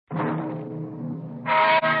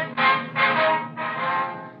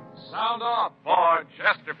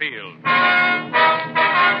Chesterfield.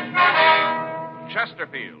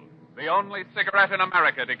 Chesterfield, the only cigarette in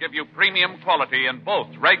America to give you premium quality in both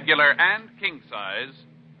regular and king size,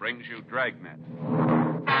 brings you Dragnet.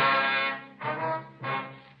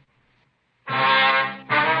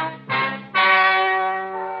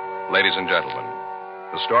 Ladies and gentlemen,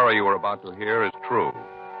 the story you are about to hear is true.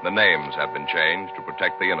 The names have been changed to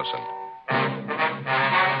protect the innocent.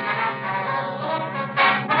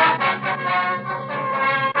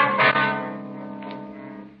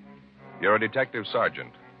 You're a detective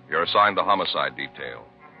sergeant. You're assigned the homicide detail.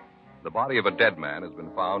 The body of a dead man has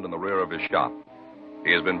been found in the rear of his shop.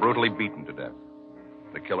 He has been brutally beaten to death.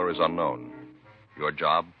 The killer is unknown. Your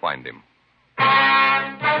job, find him.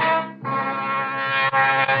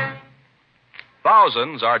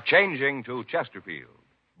 Thousands are changing to Chesterfield,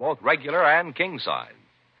 both regular and king size,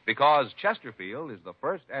 because Chesterfield is the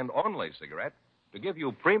first and only cigarette to give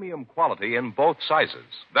you premium quality in both sizes.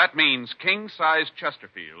 That means king-size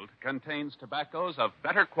Chesterfield contains tobaccos of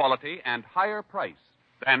better quality and higher price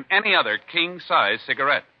than any other king-size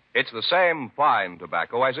cigarette. It's the same fine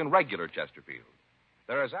tobacco as in regular Chesterfield.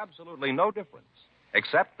 There is absolutely no difference,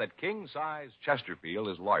 except that king-size Chesterfield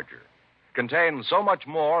is larger, contains so much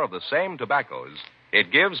more of the same tobaccos,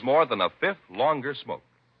 it gives more than a fifth longer smoke.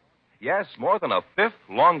 Yes, more than a fifth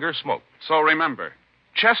longer smoke. So remember,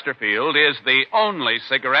 Chesterfield is the only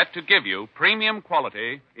cigarette to give you premium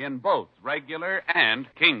quality in both regular and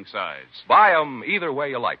king size. Buy 'em either way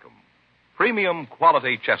you like 'em. Premium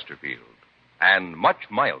quality Chesterfield, and much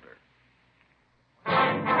milder.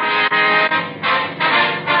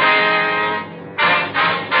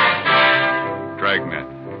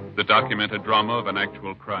 Dragnet, the documented drama of an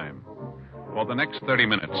actual crime. For the next 30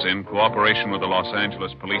 minutes, in cooperation with the Los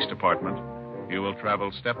Angeles Police Department, you will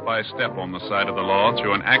travel step by step on the side of the law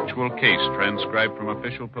through an actual case transcribed from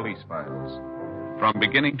official police files. From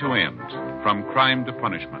beginning to end, from crime to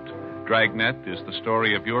punishment, Dragnet is the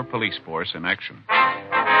story of your police force in action.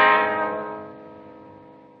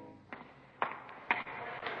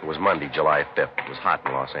 It was Monday, July 5th. It was hot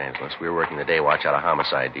in Los Angeles. We were working the day watch out of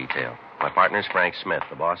homicide detail. My partner's Frank Smith.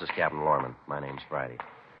 The boss is Captain Lorman. My name's Friday.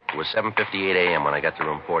 It was 7:58 a.m. when I got to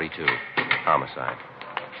room 42. Homicide.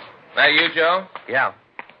 That you, Joe? Yeah.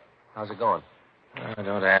 How's it going?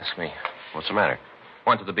 Don't ask me. What's the matter?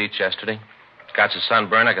 Went to the beach yesterday. Got so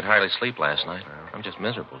sunburned I could hardly sleep last night. I'm just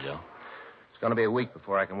miserable, Joe. It's going to be a week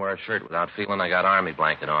before I can wear a shirt without feeling I got army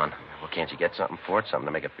blanket on. Well, can't you get something for it? Something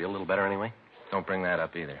to make it feel a little better anyway? Don't bring that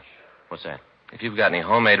up either. What's that? If you've got any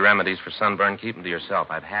homemade remedies for sunburn, keep them to yourself.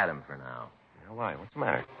 I've had them for now. Yeah, why? What's the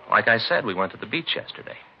matter? Like I said, we went to the beach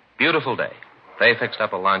yesterday. Beautiful day. They fixed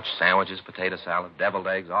up a lunch, sandwiches, potato salad, deviled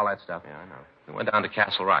eggs, all that stuff. Yeah, I know. We went down to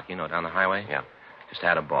Castle Rock, down the highway. Yeah. Just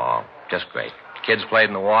had a ball. Just great. Kids played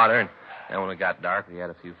in the water, and then when it got dark, we had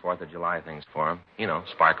a few 4th of July things for them.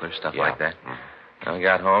 Sparklers, stuff like that. Mm-hmm. When we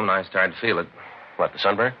got home, and I started to feel it. What, the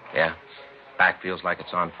sunburn? Yeah. Back feels like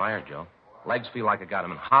it's on fire, Joe. Legs feel like I got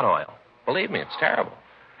them in hot oil. Believe me, it's terrible.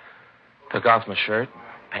 Took off my shirt,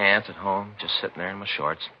 pants at home, just sitting there in my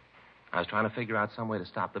shorts. I was trying to figure out some way to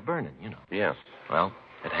stop the burning, Yeah. Well,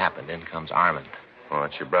 it happened. In comes Armand. Oh,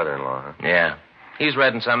 that's your brother-in-law, huh? Yeah. He's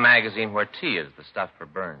read in some magazine where tea is the stuff for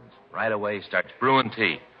burns. Right away, he starts brewing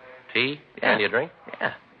tea. Tea? Yeah. And you drink?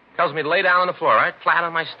 Yeah. Tells me to lay down on the floor, right flat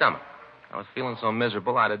on my stomach. I was feeling so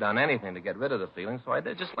miserable I'd have done anything to get rid of the feeling, so I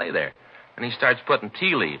did just lay there. And he starts putting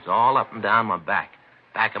tea leaves all up and down my back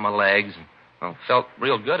of my legs, and felt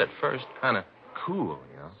real good at first, kind of cool,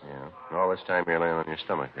 Yeah. All this time you're laying on your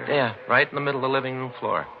stomach there. Yeah, right in the middle of the living room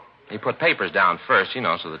floor. He put papers down first,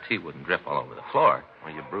 so the tea wouldn't drip all over the floor.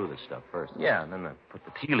 Well, you brew this stuff first. Yeah, and then they put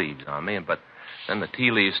the tea leaves on me, but then the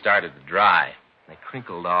tea leaves started to dry. They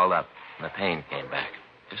crinkled all up, and the pain came back.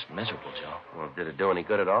 Just miserable, Joe. Well, did it do any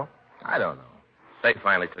good at all? I don't know. They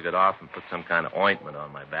finally took it off and put some kind of ointment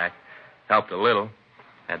on my back. Helped a little.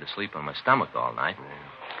 Had to sleep on my stomach all night.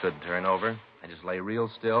 Couldn't turn over. I just lay real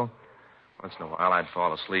still. Once in a while, I'd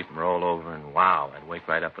fall asleep and roll over, and wow, I'd wake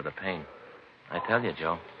right up with the pain. I tell you,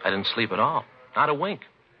 Joe, I didn't sleep at all. Not a wink.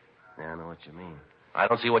 Yeah, I know what you mean. I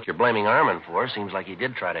don't see what you're blaming Armand for. Seems like he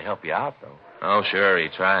did try to help you out, though. Oh, sure, he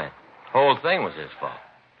tried. Whole thing was his fault.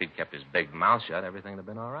 If he'd kept his big mouth shut, everything would have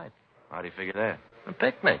been all right. How do you figure that? A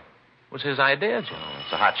picnic. It was his idea, Joe.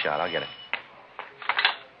 It's a hot shot. I'll get it.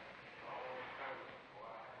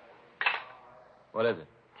 What is it?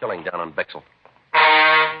 Killing down on Bixel.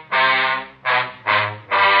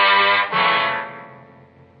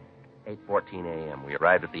 8:14 a.m. We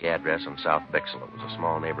arrived at the address on South Bixel. It was a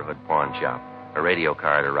small neighborhood pawn shop. A radio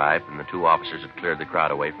car had arrived, and the 2 officers had cleared the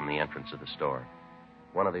crowd away from the entrance of the store.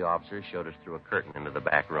 One of the officers showed us through a curtain into the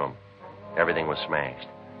back room. Everything was smashed.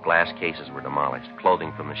 Glass cases were demolished.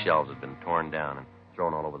 Clothing from the shelves had been torn down and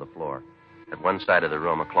thrown all over the floor. At one side of the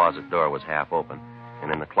room, a closet door was half open,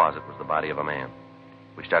 and in the closet was the body of a man.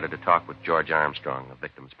 We started to talk with George Armstrong, the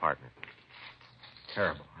victim's partner.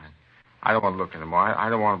 Terrible. I don't want to look anymore. I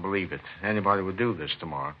don't want to believe it. Anybody would do this to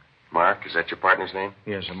Mark. Mark, is that your partner's name?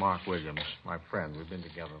 Yes, Mark Williams, my friend. We've been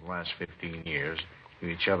together the last 15 years. Knew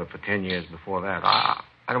each other for 10 years before that. I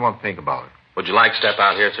don't want to think about it. Would you like to step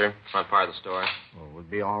out here, sir? Front part of the store. Well, would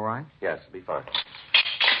it be all right? Yes, it'll be fine.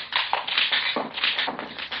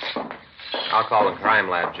 I'll call the crime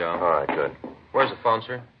lab, Joe. All right, good. Where's the phone,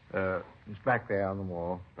 sir? It's back there on the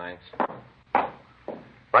wall. Thanks. I'd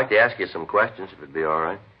like to ask you some questions, if it'd be all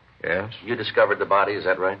right. Yes? You discovered the body, is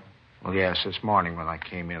that right? Well, yes. This morning when I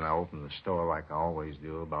came in, I opened the store like I always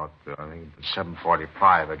do, about, I think, 7:45,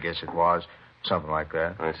 I guess it was. Something like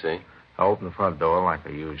that. I see. I opened the front door like I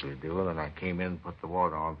usually do, and then I came in and put the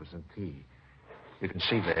water on for some tea. You can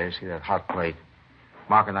see there, see that hot plate?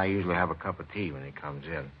 Mark and I usually have a cup of tea when he comes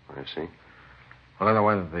in. I see. Well, then I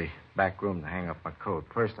went to the back room to hang up my coat.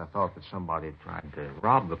 First, I thought that somebody had tried to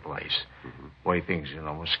rob the place. The way things,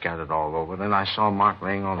 were scattered all over. Then I saw Mark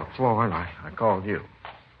laying on the floor, and I called you.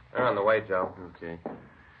 They're on the way, Joe. Okay.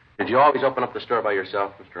 Did you always open up the store by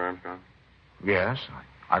yourself, Mr. Armstrong? Yes.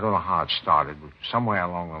 I don't know how it started, but somewhere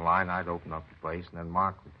along the line, I'd open up the place, and then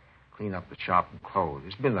Mark would clean up the shop and close.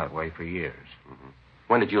 It's been that way for years. Mm-hmm.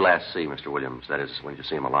 When did you last see Mr. Williams? That is, when did you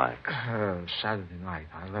see him alive? Saturday night.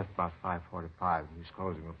 I left about 5:45. He was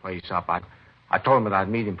closing the place up. I told him that I'd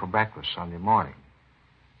meet him for breakfast Sunday morning.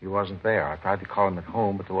 He wasn't there. I tried to call him at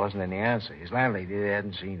home, but there wasn't any answer. His landlady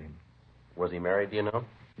hadn't seen him. Was he married, do you know?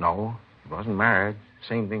 No, he wasn't married.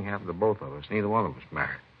 Same thing happened to both of us. Neither one of us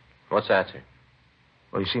married. What's that, sir?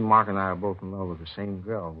 Well, you see, Mark and I are both in love with the same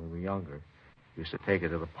girl when we were younger. We used to take her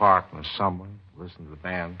to the park in the summer, listen to the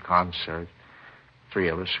band, concert. Three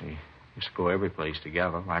of us, we used to go every place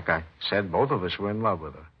together. Like I said, both of us were in love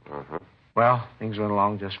with her. Uh-huh. Well, things went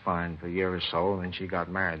along just fine for a year or so, and then she got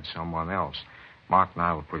married to someone else. Mark and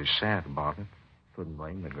I were pretty sad about it. Couldn't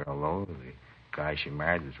blame the girl, though. The guy she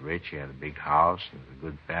married was rich. He had a big house and a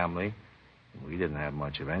good family. We didn't have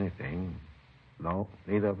much of anything. No,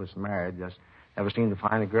 neither of us married. Just never seemed to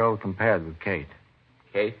find a girl compared with Kate.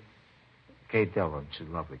 Kate? Kate Dillon. She's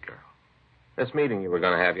a lovely girl. This meeting you were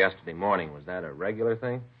going to have yesterday morning, was that a regular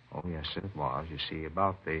thing? Oh, yes, it was. You see,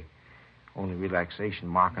 about the only relaxation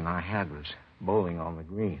Mark and I had was bowling on the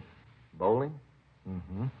green. Bowling?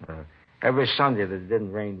 Mm-hmm. Every Sunday that it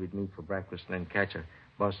didn't rain, we'd meet for breakfast and then catch a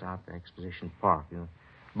bus out to Exposition Park.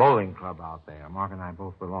 Bowling club out there. Mark and I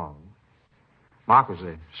both belonged. Mark was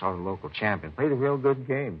a sort of local champion. Played a real good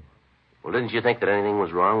game. Well, didn't you think that anything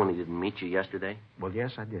was wrong when he didn't meet you yesterday? Well,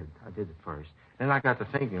 yes, I did. I did at first. Then I got to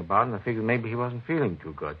thinking about it, and I figured maybe he wasn't feeling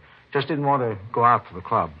too good. Just didn't want to go out to the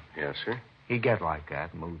club. Yes, sir. He'd get like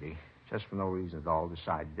that, moody. Just for no reason at all,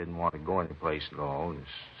 decided he didn't want to go anyplace at all. Just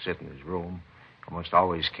sit in his room. Almost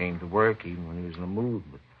always came to work, even when he was in the mood.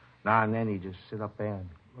 But now and then he'd just sit up there and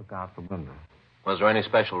look out the window. Was there any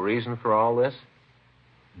special reason for all this?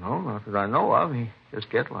 No, not that I know of. He just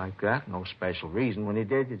get like that. No special reason. When he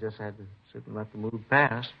did, you just had to sit and let the mood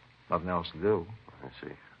pass. Nothing else to do. I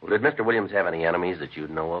see. Well, did Mr. Williams have any enemies that you'd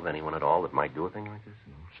know of? Anyone at all that might do a thing like this?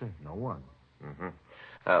 No, sir. No one.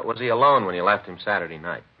 Mm-hmm. Was he alone when you left him Saturday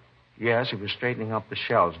night? Yes, he was straightening up the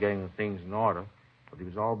shelves, getting the things in order. But he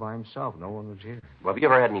was all by himself. No one was here. Well, have you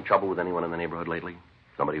ever had any trouble with anyone in the neighborhood lately?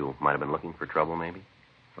 Somebody who might have been looking for trouble, maybe?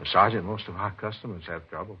 Well, Sergeant, most of our customers have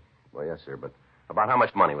trouble. Well, yes, sir, but about how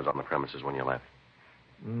much money was on the premises when you left?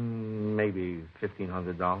 Maybe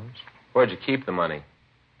 $1,500. Where'd you keep the money?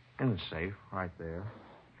 In the safe, right there.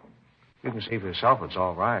 You can see for yourself it's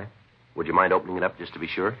all right. Would you mind opening it up just to be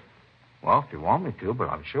sure? Well, if you want me to, but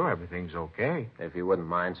I'm sure everything's okay. If you wouldn't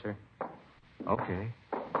mind, sir. Okay.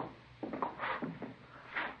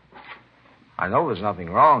 I know there's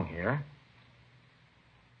nothing wrong here.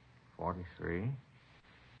 43.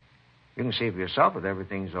 You can see for yourself that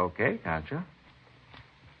everything's okay, can't you?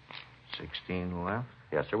 16 left.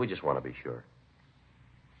 Yes, sir. We just want to be sure.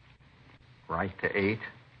 Right to 8.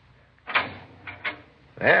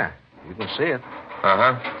 There. You can see it.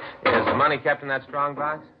 Uh-huh. Is the money kept in that strong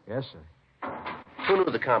box? Yes, sir. Who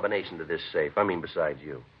knew the combination to this safe? I mean, besides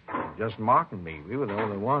you. Just Mark and me. We were the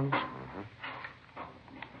only ones. Mm-hmm.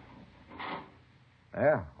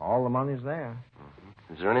 There. All the money's there.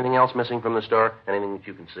 Mm-hmm. Is there anything else missing from the store? Anything that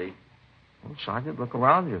you can see? Well, Sergeant, look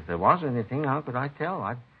around you. If there was anything, how could I tell?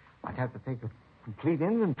 I'd have to take a complete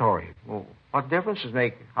inventory. Well, what difference does it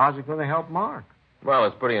make? How's it going to help Mark? Well,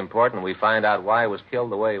 it's pretty important we find out why he was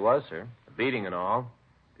killed the way he was, sir. The beating and all.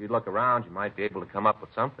 If you'd look around, you might be able to come up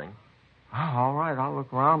with something. Oh, all right, I'll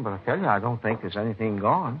look around, but I tell you, I don't think there's anything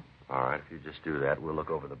gone. All right, if you just do that, we'll look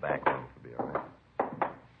over the back room. It'll be all right.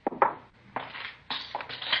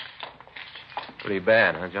 Pretty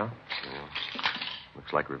bad, huh, Joe? Yeah.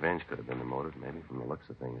 Looks like revenge could have been the motive, maybe, from the looks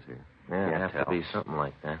of things here. Yeah, it'd have to be something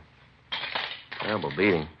like that. Terrible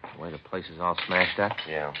beating. The way the place is all smashed up.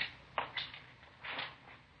 Yeah.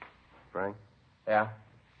 Frank? Yeah?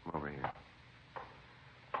 Come over here.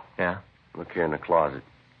 Yeah? Look here in the closet.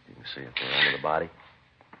 You can see it there under the body.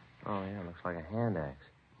 Oh, yeah, looks like a hand axe.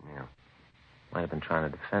 Yeah. Might have been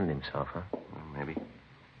trying to defend himself, huh? Well, maybe.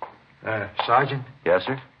 Sergeant? Yes,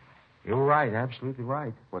 sir? You're right, absolutely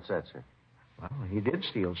right. What's that, sir? Well, he did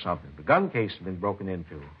steal something. The gun case has been broken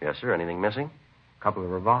into. Yes, sir. Anything missing? A couple of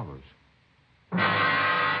revolvers.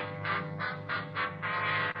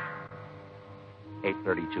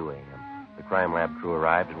 8:32 a.m. The crime lab crew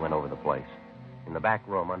arrived and went over the place. In the back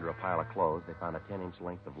room, under a pile of clothes, they found a 10-inch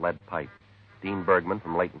length of lead pipe. Dean Bergman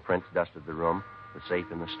from Leighton Prints dusted the room, the safe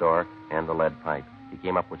in the store, and the lead pipe. He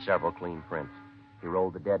came up with several clean prints. He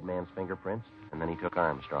rolled the dead man's fingerprints, and then he took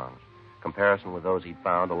Armstrong's. Comparison with those he'd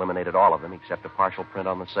found eliminated all of them except a partial print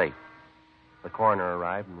on the safe. The coroner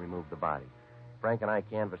arrived and removed the body. Frank and I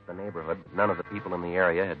canvassed the neighborhood, but none of the people in the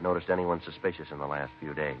area had noticed anyone suspicious in the last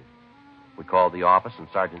few days. We called the office, and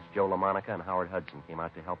Sergeants Joe LaMonica and Howard Hudson came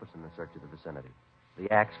out to help us in the search of the vicinity. The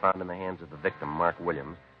axe found in the hands of the victim, Mark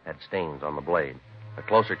Williams, had stains on the blade. A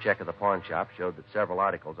closer check of the pawn shop showed that several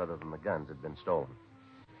articles other than the guns had been stolen.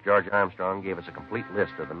 George Armstrong gave us a complete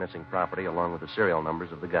list of the missing property along with the serial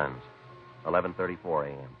numbers of the guns. 11:34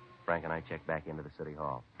 a.m. Frank and I checked back into the city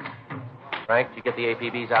hall. Frank, did you get the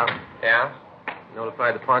APBs out? Yeah?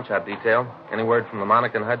 Notified the pawn shop detail. Any word from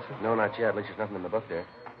LaMonica and Hudson? No, not yet. At least there's nothing in the book there.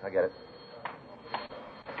 I get it.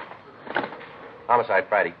 Homicide,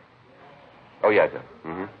 Friday. Oh, yeah, Joe.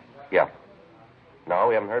 Mm-hmm. Yeah. No,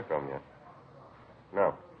 we haven't heard from him yet.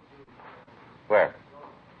 No. Where?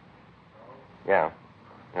 Yeah.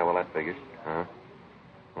 Yeah, well, that figures. Uh-huh.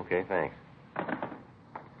 Okay, thanks.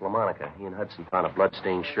 LaMonica, he and Hudson found a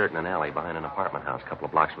blood-stained shirt in an alley behind an apartment house a couple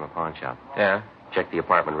of blocks from the pawn shop. Yeah? Checked the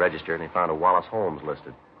apartment register, and they found a Wallace Holmes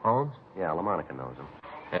listed. Holmes? Yeah, LaMonica knows him.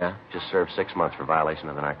 Yeah? Just served 6 months for violation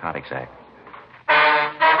of the Narcotics Act.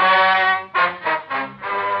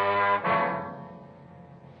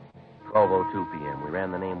 p.m. We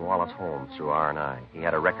ran the name Wallace Holmes through R&I. He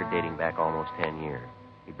had a record dating back almost 10 years.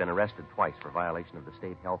 He'd been arrested twice for violation of the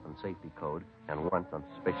state health and safety code and once on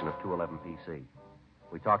suspicion of 211 PC.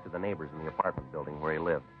 We talked to the neighbors in the apartment building where he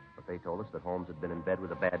lived, but they told us that Holmes had been in bed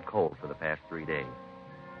with a bad cold for the past 3 days.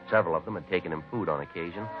 Several of them had taken him food on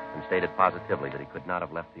occasion and stated positively that he could not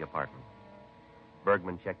have left the apartment.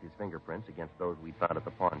 Bergman checked his fingerprints against those we'd found at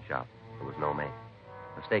the pawn shop. There was no make.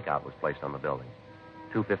 A stakeout was placed on the building.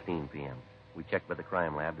 2:15 p.m. We checked with the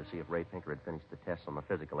crime lab to see if Ray Pinker had finished the tests on the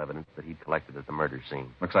physical evidence that he'd collected at the murder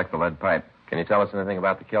scene. Looks like the lead pipe. Can you tell us anything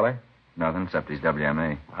about the killer? Nothing except he's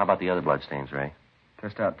WMA. How about the other bloodstains, Ray?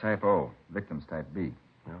 Test out type O. Victim's type B.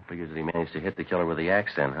 Well, figures that he managed to hit the killer with the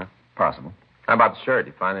axe then, huh? Possible. How about the shirt?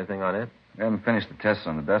 Did you find anything on it? We haven't finished the tests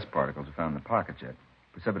on the dust particles we found in the pockets yet.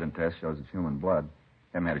 Precipitin test shows it's human blood.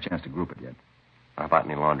 Haven't had a chance to group it yet. How about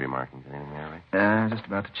any laundry markings? Anything there, Ray? Just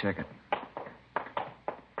about to check it.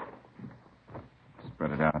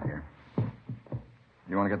 Spread it out here.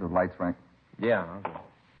 You want to get those lights, Frank? Yeah, I'll go.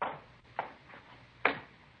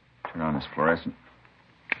 Turn on this fluorescent.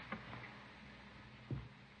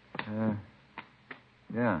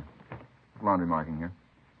 Yeah. Laundry marking here.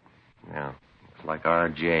 Yeah. Looks like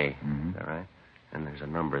RJ. Mm-hmm. Is that right? And there's a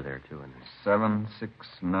number there, too, in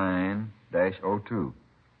 769-02.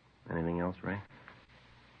 Anything else, Ray?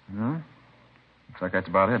 No. Looks like that's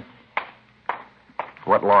about it.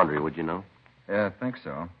 What laundry, would you know? Yeah, I think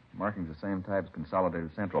so. Marking's the same type as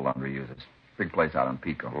Consolidated Central Laundry uses. Big place out on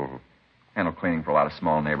Pico. Mm-hmm. Handle cleaning for a lot of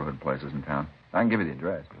small neighborhood places in town. I can give you the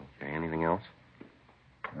address. Okay, anything else?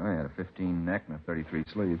 Oh, he had a 15 neck and a 33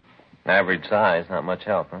 sleeve. Average size, not much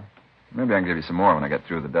help, huh? Maybe I can give you some more when I get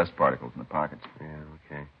through the dust particles in the pockets. Yeah,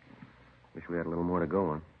 okay. Wish we had a little more to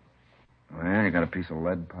go on. Well, you got a piece of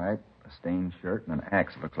lead pipe, a stained shirt, and an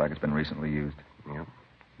axe that looks like it's been recently used. Yep.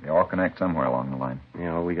 They all connect somewhere along the line.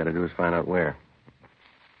 Yeah, all we got to do is find out where.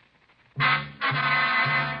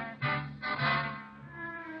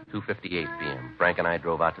 2:58 p.m. Frank and I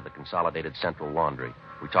drove out to the Consolidated Central Laundry.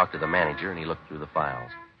 We talked to the manager, and he looked through the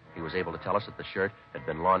files. He was able to tell us that the shirt had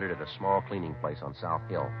been laundered at a small cleaning place on South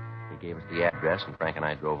Hill. He gave us the address, and Frank and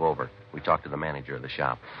I drove over. We talked to the manager of the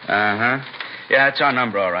shop. Uh-huh. Yeah, it's our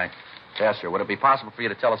number, all right. Yes, sir. Would it be possible for you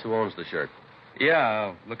to tell us who owns the shirt? Yeah,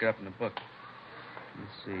 I'll look it up in the book.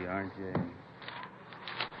 Let's see, RJ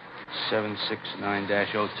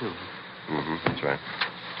 769-02. That's right.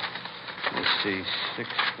 Let's see,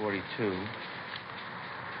 642.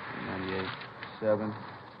 98, 7.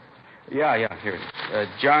 Yeah, here it is.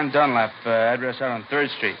 John Dunlap, address out on 3rd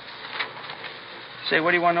Street. Say,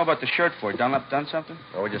 what do you want to know about the shirt for? Dunlap done something?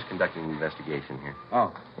 Oh, we're just conducting an investigation here.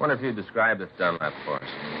 Oh. Wonder if you'd describe this Dunlap for us.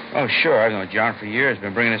 Oh, sure. I've known John for years.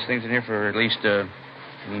 Been bringing his things in here for at least 8,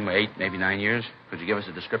 maybe 9 years. Could you give us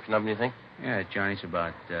a description of him, you think? Yeah, Johnny's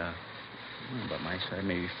about my size,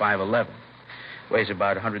 maybe 5'11". Weighs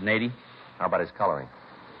about 180. How about his coloring?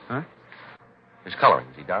 Huh? His coloring.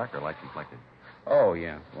 Is he dark or light complected? Oh,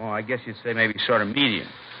 yeah. Well, I guess you'd say maybe sort of medium.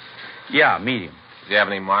 Yeah, medium. Does he have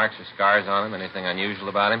any marks or scars on him? Anything unusual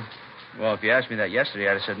about him? Well, if you asked me that yesterday,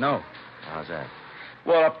 I'd have said no. How's that?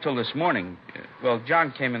 Well, up till this morning.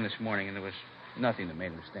 John came in this morning, and there was nothing that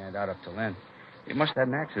made him stand out up till then. He must have had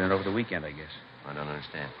an accident over the weekend, I guess. I don't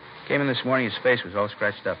understand. Came in this morning, his face was all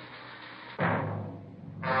scratched up.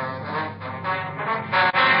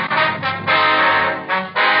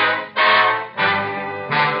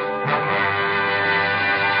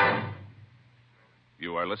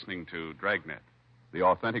 You are listening to Dragnet, the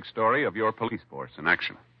authentic story of your police force in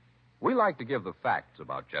action. We like to give the facts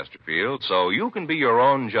about Chesterfield so you can be your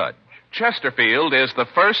own judge. Chesterfield is the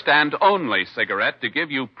first and only cigarette to give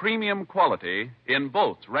you premium quality in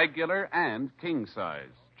both regular and king size.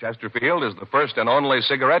 Chesterfield is the first and only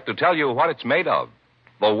cigarette to tell you what it's made of.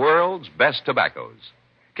 The world's best tobaccos.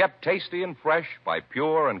 Kept tasty and fresh by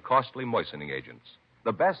pure and costly moistening agents.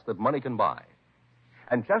 The best that money can buy.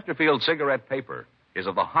 And Chesterfield cigarette paper is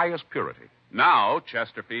of the highest purity. Now,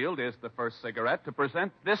 Chesterfield is the first cigarette to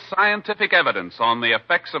present this scientific evidence on the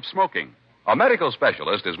effects of smoking. A medical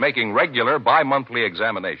specialist is making regular bi-monthly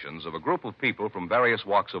examinations of a group of people from various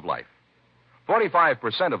walks of life.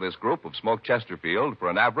 45% of this group have smoked Chesterfield for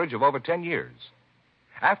an average of over 10 years.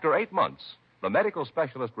 After 8 months, the medical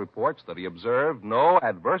specialist reports that he observed no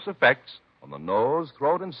adverse effects on the nose,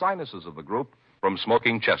 throat, and sinuses of the group from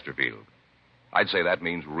smoking Chesterfield. I'd say that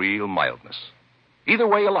means real mildness. Either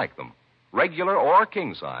way you like them, regular or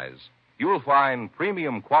king size, you'll find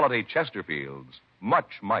premium quality Chesterfields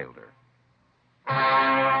much milder.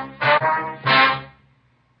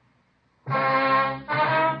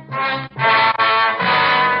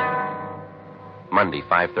 Monday,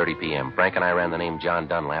 5:30 p.m. Frank and I ran the name John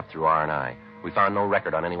Dunlap through R&I. We found no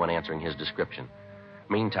record on anyone answering his description.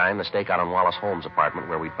 Meantime, the stakeout on Wallace Holmes' apartment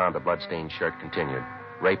where we'd found the blood-stained shirt continued.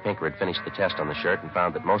 Ray Pinker had finished the test on the shirt and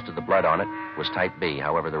found that most of the blood on it was type B.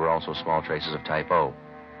 However, there were also small traces of type O.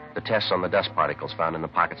 The tests on the dust particles found in the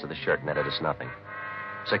pockets of the shirt netted us nothing.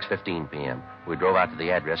 6:15 p.m. We drove out to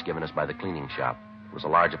the address given us by the cleaning shop. It was a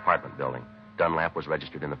large apartment building. Dunlap was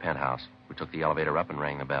registered in the penthouse. We took the elevator up and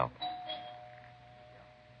rang the bell.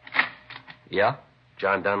 Yeah?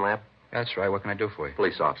 John Dunlap? That's right. What can I do for you?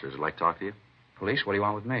 Police officers would like to talk to you. Police? What do you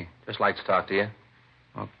want with me? Just like to talk to you.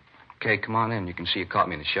 Okay, come on in. You can see you caught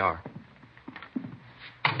me in the shower.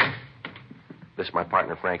 This is my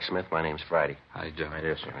partner, Frank Smith. My name's Friday. How do you do? How do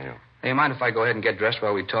you do, sir? How do you do? Hey, you mind if I go ahead and get dressed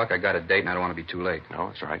while we talk? I got a date and I don't want to be too late. No,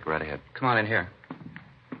 it's all right. Go right ahead. Come on in here.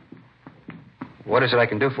 What is it I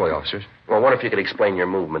can do for you, officers? Well, what if you could explain your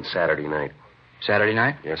movements Saturday night? Saturday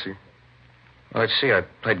night? Yes, sir. Well, let's see. I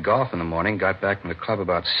played golf in the morning, got back from the club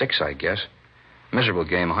about 6, I guess. Miserable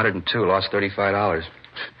game, 102, lost $35.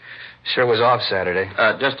 Sure was off Saturday.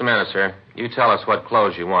 Just a minute, sir. You tell us what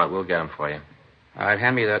clothes you want. We'll get them for you. All right,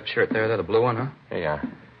 hand me that shirt there, the blue one, huh? Here you are.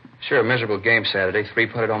 Sure, a miserable game Saturday.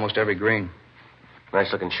 3-putted almost every green.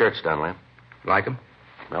 Nice-looking shirts, Dunlap. Like 'em?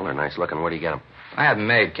 Well, they're nice-looking. Where do you get them? I have 'em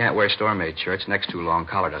made. Can't wear store-made shirts. Neck's too long.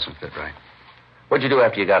 Collar doesn't fit right. What'd you do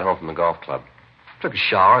after you got home from the golf club? Took a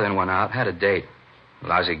shower, then went out. Had a date.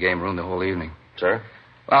 Lousy game, ruined the whole evening. Sir?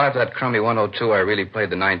 Well, after that crummy 102, I really played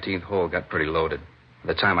the 19th hole. Got pretty loaded.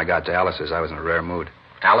 By the time I got to Alice's, I was in a rare mood.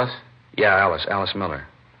 Alice? Yeah, Alice Miller.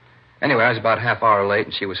 Anyway, I was about a half hour late,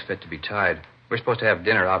 and she was fit to be tied. We were supposed to have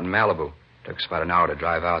dinner out in Malibu. Took us about an hour to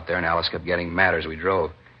drive out there, and Alice kept getting madder as we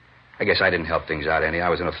drove. I guess I didn't help things out any. I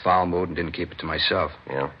was in a foul mood and didn't keep it to myself.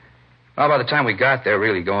 Yeah? Well, by the time we got there,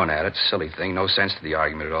 really going at it, silly thing, no sense to the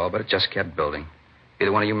argument at all, but it just kept building.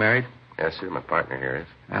 Either one of you married? Yes, sir. My partner here is.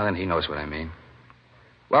 Well, then he knows what I mean.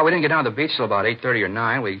 Well, we didn't get down to the beach till about 8:30 or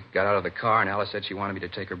 9. We got out of the car, and Alice said she wanted me to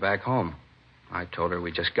take her back home. I told her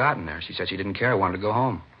we'd just gotten there. She said she didn't care, wanted to go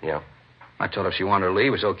home. Yeah. I told her if she wanted to leave,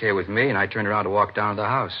 it was okay with me, and I turned around to walk down to the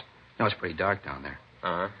house. You know, it's pretty dark down there.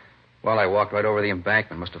 Uh-huh. Well, I walked right over the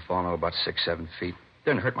embankment. Must have fallen over about 6-7 feet.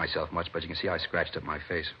 Didn't hurt myself much, but you can see I scratched up my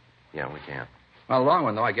face. Yeah, we can. Well, a long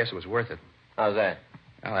one, though. I guess it was worth it. How's that?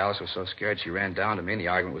 Well, Alice was so scared she ran down to me, and the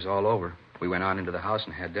argument was all over. We went on into the house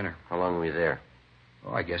and had dinner. How long were you there?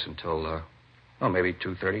 Oh, I guess until Oh, maybe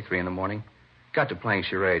 2:30, 3 in the morning. Got to playing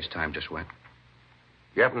charades. Time just went.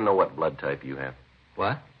 You happen to know what blood type you have?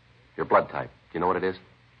 What? Your blood type. Do you know what it is?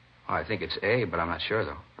 Oh, I think it's A, but I'm not sure,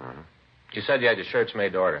 though. Uh-huh. You said you had your shirts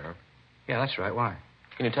made to order, huh? Yeah, that's right. Why?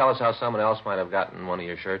 Can you tell us how someone else might have gotten one of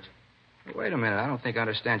your shirts? Wait a minute. I don't think I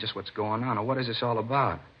understand just what's going on. Or what is this all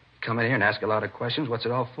about? Come in here and ask a lot of questions. What's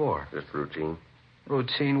it all for? Just routine.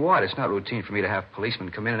 Routine what? It's not routine for me to have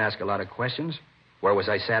policemen come in and ask a lot of questions. Where was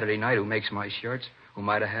I Saturday night? Who makes my shirts? Who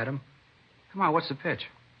might have had them? Come on, what's the pitch?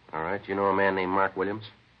 All right. You know a man named Mark Williams?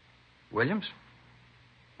 Williams?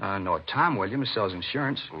 No, Tom Williams sells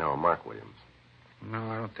insurance. No, Mark Williams.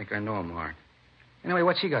 No, I don't think I know him, Mark. Anyway,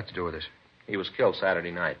 what's he got to do with this? He was killed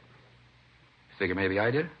Saturday night. Figure maybe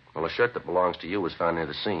I did? Well, a shirt that belongs to you was found near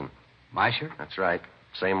the scene. My shirt? That's right.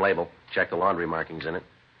 Same label. Check the laundry markings in it.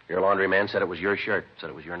 Your laundryman said it was your shirt. Said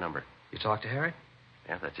it was your number. You talked to Harry?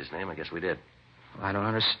 Yeah, that's his name. I guess we did. Well, I don't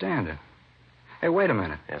understand it. Hey, wait a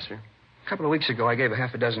minute. Yes, sir? A couple of weeks ago, I gave a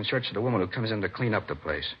half a dozen shirts to the woman who comes in to clean up the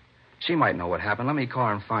place. She might know what happened. Let me call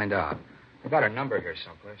her and find out. I got her number here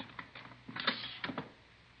someplace.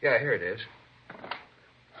 Yeah, here it is.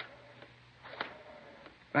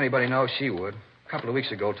 If anybody knows, she would. A couple of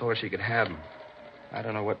weeks ago, told her she could have them. I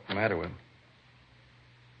don't know what's the matter with them.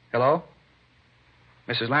 Hello?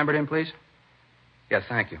 Mrs. Lambert in, please? Yeah,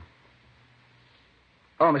 thank you.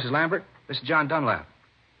 Oh, Mrs. Lambert? This is John Dunlap.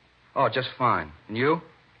 Oh, just fine. And you?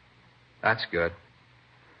 That's good.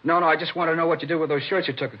 No, I just want to know what you did with those shirts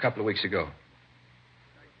you took a couple of weeks ago.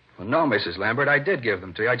 Well, no, Mrs. Lambert, I did give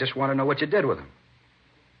them to you. I just want to know what you did with them.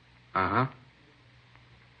 Uh-huh.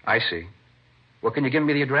 I see. Well, can you give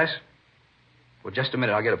me the address? Well, just a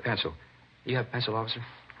minute. I'll get a pencil. You have a pencil, officer?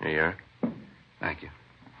 Here you are. Thank you.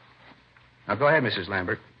 Now, go ahead, Mrs.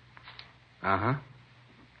 Lambert. Uh-huh.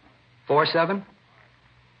 47?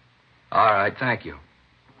 All right, thank you.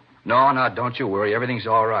 No, don't you worry. Everything's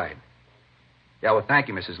all right. Yeah, well, thank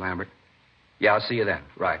you, Mrs. Lambert. Yeah, I'll see you then.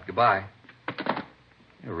 Right, goodbye.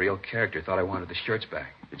 You're a real character. Thought I wanted the shirts back.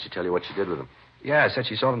 Did she tell you what she did with them? Yeah, said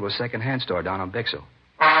she sold them to a second-hand store down on Bixel.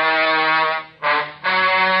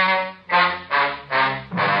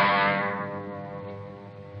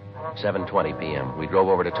 $7:20 p.m. We drove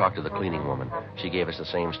over to talk to the cleaning woman. She gave us the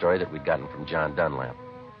same story that we'd gotten from John Dunlap.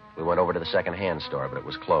 We went over to the second-hand store, but it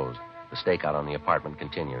was closed. The stakeout on the apartment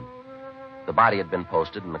continued. The body had been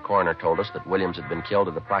posted, and the coroner told us that Williams had been killed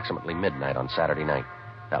at approximately midnight on Saturday night.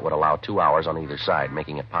 That would allow 2 hours on either side,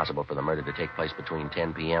 making it possible for the murder to take place between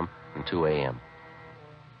 10 p.m. and 2 a.m.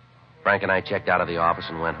 Frank and I checked out of the office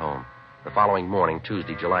and went home. The following morning,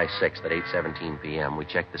 Tuesday, July 6th at 8:17 p.m., we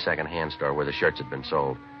checked the second-hand store where the shirts had been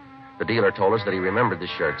sold. The dealer told us that he remembered the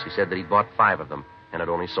shirts. He said that he'd bought 5 of them and had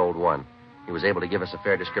only sold 1. He was able to give us a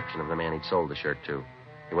fair description of the man he'd sold the shirt to.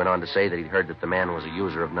 He went on to say that he'd heard that the man was a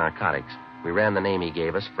user of narcotics. We ran the name he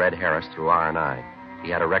gave us, Fred Harris, through R&I. He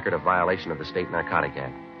had a record of violation of the State Narcotic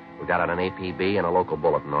Act. We got out an APB and a local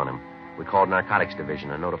bulletin on him. We called Narcotics Division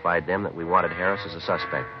and notified them that we wanted Harris as a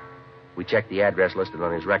suspect. We checked the address listed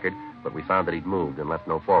on his record, but we found that he'd moved and left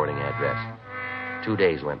no forwarding address. 2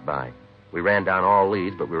 days went by. We ran down all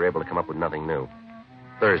leads, but we were able to come up with nothing new.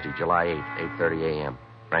 Thursday, July 8th, 8:30 a.m.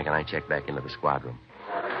 Frank and I checked back into the squad room.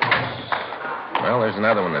 Well, there's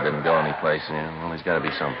another one that didn't go anyplace. Yeah, well, there's got to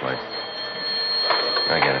be someplace.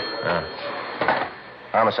 I get it.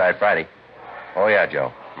 Homicide Friday. Oh, yeah,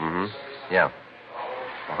 Joe. Mm-hmm. Yeah.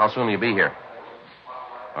 Well, how soon will you be here?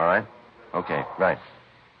 All right. Okay, right.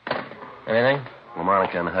 Anything? Well,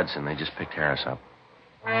 Monica and Hudson, they just picked Harris up.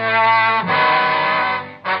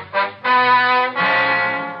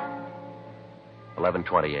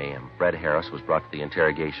 11:20 a.m. Fred Harris was brought to the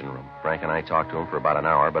interrogation room. Frank and I talked to him for about an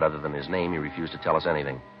hour, but other than his name, he refused to tell us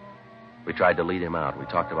anything. We tried to lead him out. We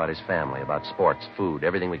talked about his family, about sports, food,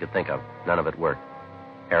 everything we could think of. None of it worked.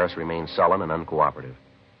 Harris remained sullen and uncooperative.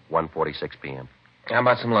 1:46 p.m. How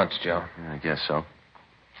about some lunch, Joe? Yeah, I guess so.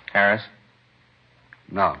 Harris?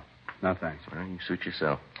 No, thanks. Well, you suit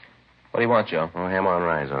yourself. What do you want, Joe? Oh, ham on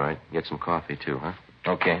rye, all right. Get some coffee, too, huh?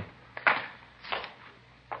 Okay.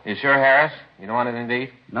 You sure, Harris? You don't want anything to eat?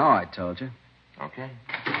 No, I told you. Okay.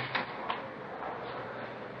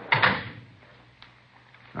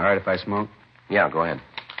 All right if I smoke? Yeah, go ahead.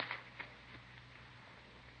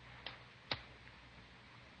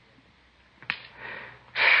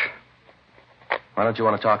 Why don't you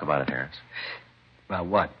want to talk about it, Harris? About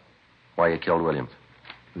what? Why you killed Williams.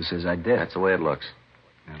 Who says I did? That's the way it looks.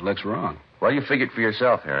 It looks wrong. Well, you figured for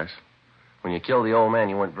yourself, Harris. When you killed the old man,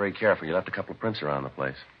 you weren't very careful. You left a couple of prints around the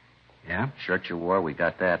place. Yeah? Shirt you wore, we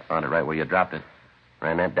got that. Found it right where you dropped it.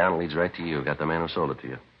 Ran that down, leads right to you. Got the man who sold it to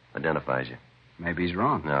you. Identifies you. Maybe he's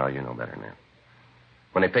wrong. No, you know better than that.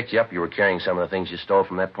 When they picked you up, you were carrying some of the things you stole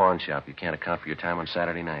from that pawn shop. You can't account for your time on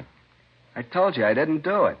Saturday night. I told you I didn't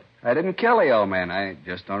do it. I didn't kill the old man. I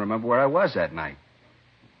just don't remember where I was that night.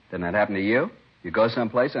 Didn't that happen to you? You go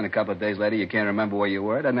someplace and a couple of days later you can't remember where you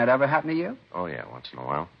were. Doesn't that ever happen to you? Oh, yeah, once in a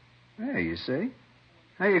while. Yeah, you see.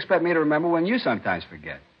 How do you expect me to remember when you sometimes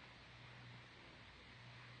forget?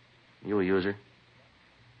 You a user?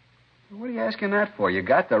 What are you asking that for? You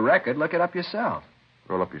got the record. Look it up yourself.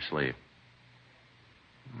 Roll up your sleeve.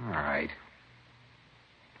 All right.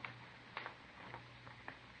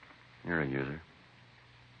 You're a user.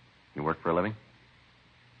 You work for a living?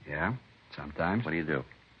 Yeah, sometimes. What do you do?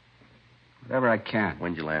 Whatever I can.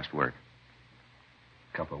 When'd you last work?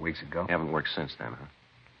 A couple of weeks ago. You haven't worked since then, huh?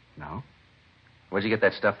 No. Where'd you get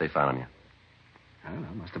that stuff they found on you? I don't know.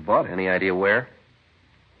 Must have bought it. Any idea where?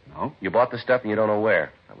 No. You bought the stuff and you don't know where.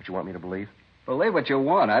 Is that what you want me to believe? Believe what you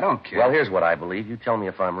want. I don't care. Well, here's what I believe. You tell me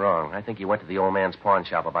if I'm wrong. I think you went to the old man's pawn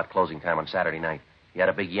shop about closing time on Saturday night. You had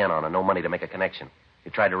a big yen on and no money to make a connection.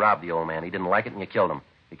 You tried to rob the old man. He didn't like it and you killed him.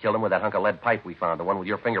 You killed him with that hunk of lead pipe we found, the one with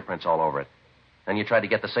your fingerprints all over it. Then you tried to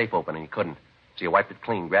get the safe open and you couldn't. So you wiped it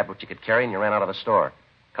clean, grabbed what you could carry, and you ran out of the store.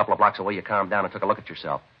 A couple of blocks away, you calmed down and took a look at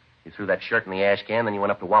yourself. You threw that shirt in the ash can, then you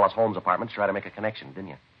went up to Wallace Holmes' apartment to try to make a connection, didn't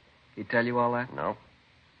you? He tell you all that? No.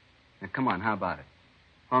 Now, come on, how about it?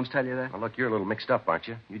 Holmes tell you that? Well, look, you're a little mixed up, aren't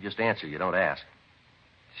you? You just answer. You don't ask.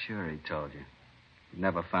 Sure, he told you. You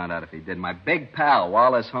never found out if he did. My big pal,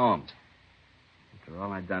 Wallace Holmes. After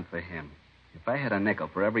all I'd done for him. If I had a nickel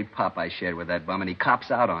for every pop I shared with that bum and he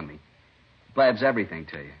cops out on me, blabs everything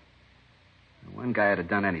to you. The one guy I'd have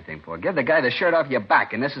done anything for. Give the guy the shirt off your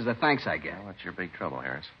back, and this is the thanks I get. Well, that's your big trouble,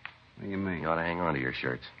 Harris. What do you mean? You ought to hang on to your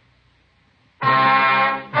shirts.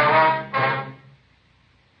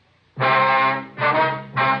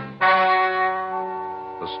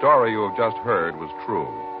 The story you have just heard was true.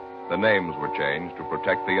 The names were changed to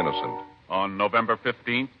protect the innocent. On November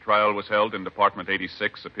 15th, trial was held in Department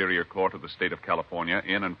 86, Superior Court of the State of California,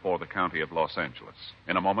 in and for the County of Los Angeles.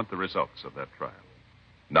 In a moment, the results of that trial.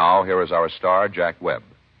 Now, here is our star, Jack Webb.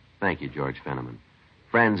 Thank you, George Fenneman.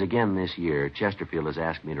 Friends, again this year, Chesterfield has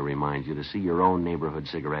asked me to remind you to see your own neighborhood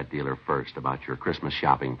cigarette dealer first about your Christmas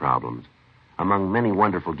shopping problems. Among many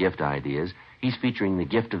wonderful gift ideas, he's featuring the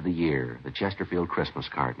gift of the year, the Chesterfield Christmas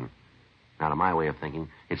carton. Now, to my way of thinking,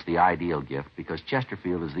 it's the ideal gift because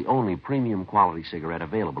Chesterfield is the only premium quality cigarette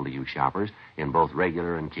available to you shoppers in both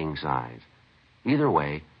regular and king size. Either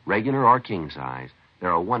way, regular or king size, they're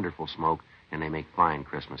a wonderful smoke and they make fine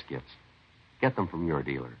Christmas gifts. Get them from your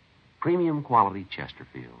dealer. Premium quality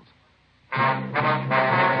Chesterfields.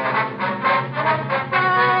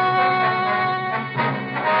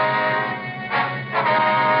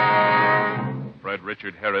 Fred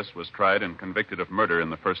Richard Harris was tried and convicted of murder in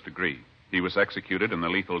the first degree. He was executed in the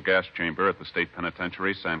lethal gas chamber at the state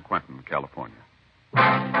penitentiary, San Quentin, California.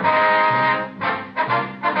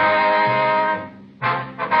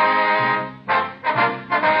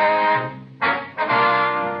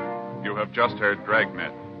 You have just heard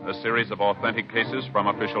Dragnet, a series of authentic cases from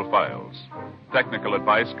official files. Technical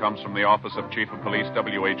advice comes from the Office of Chief of Police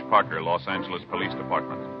W.H. Parker, Los Angeles Police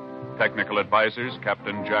Department. Technical advisors,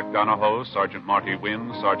 Captain Jack Donahoe, Sergeant Marty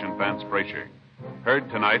Wynn, Sergeant Vance Brasher. Heard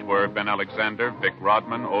tonight were Ben Alexander, Vic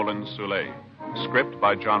Rodman, Olin Soule. Script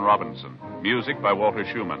by John Robinson. Music by Walter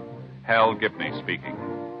Schumann. Hal Gibney speaking.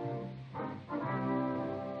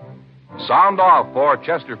 Sound off for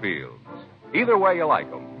Chesterfields. Either way you like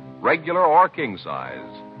them, regular or king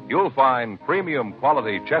size, you'll find premium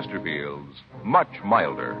quality Chesterfields much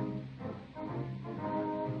milder.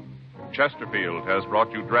 Chesterfield has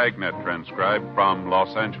brought you Dragnet, transcribed from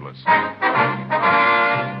Los Angeles.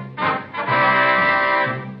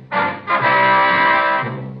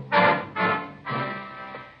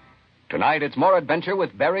 Tonight, it's more adventure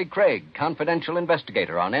with Barry Craig, confidential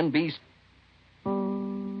investigator on NBC.